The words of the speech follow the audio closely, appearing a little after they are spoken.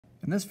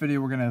In this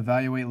video, we're going to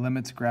evaluate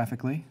limits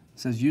graphically. It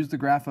says use the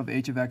graph of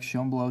h of x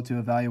shown below to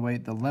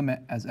evaluate the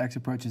limit as x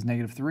approaches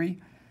 -3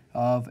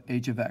 of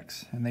h of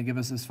x. And they give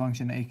us this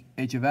function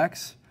h of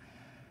x,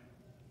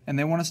 and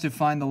they want us to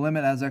find the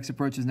limit as x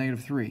approaches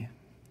 -3.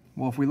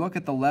 Well, if we look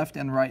at the left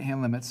and right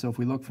hand limits, so if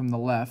we look from the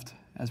left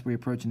as we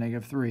approach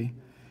 -3,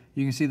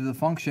 you can see that the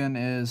function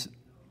is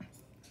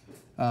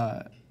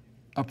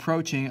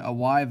approaching a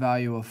y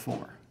value of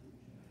 4.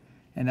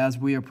 And as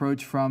we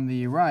approach from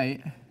the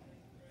right,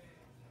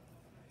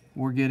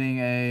 we're getting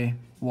a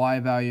y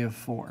value of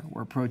 4.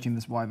 We're approaching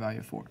this y value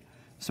of 4.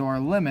 So our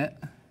limit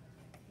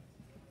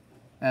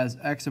as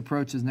x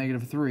approaches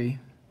 -3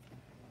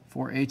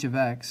 for h of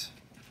x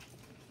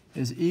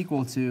is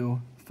equal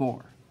to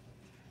 4.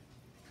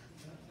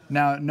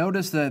 Now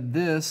notice that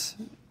this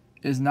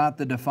is not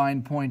the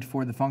defined point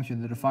for the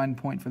function. The defined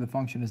point for the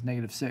function is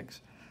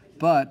 -6.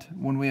 But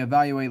when we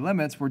evaluate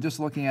limits, we're just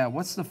looking at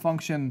what's the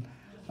function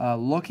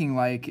looking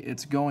like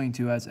it's going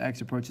to as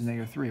x approaches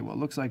 -3. Well, it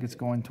looks like it's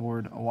going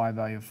toward a y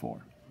value of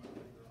 4.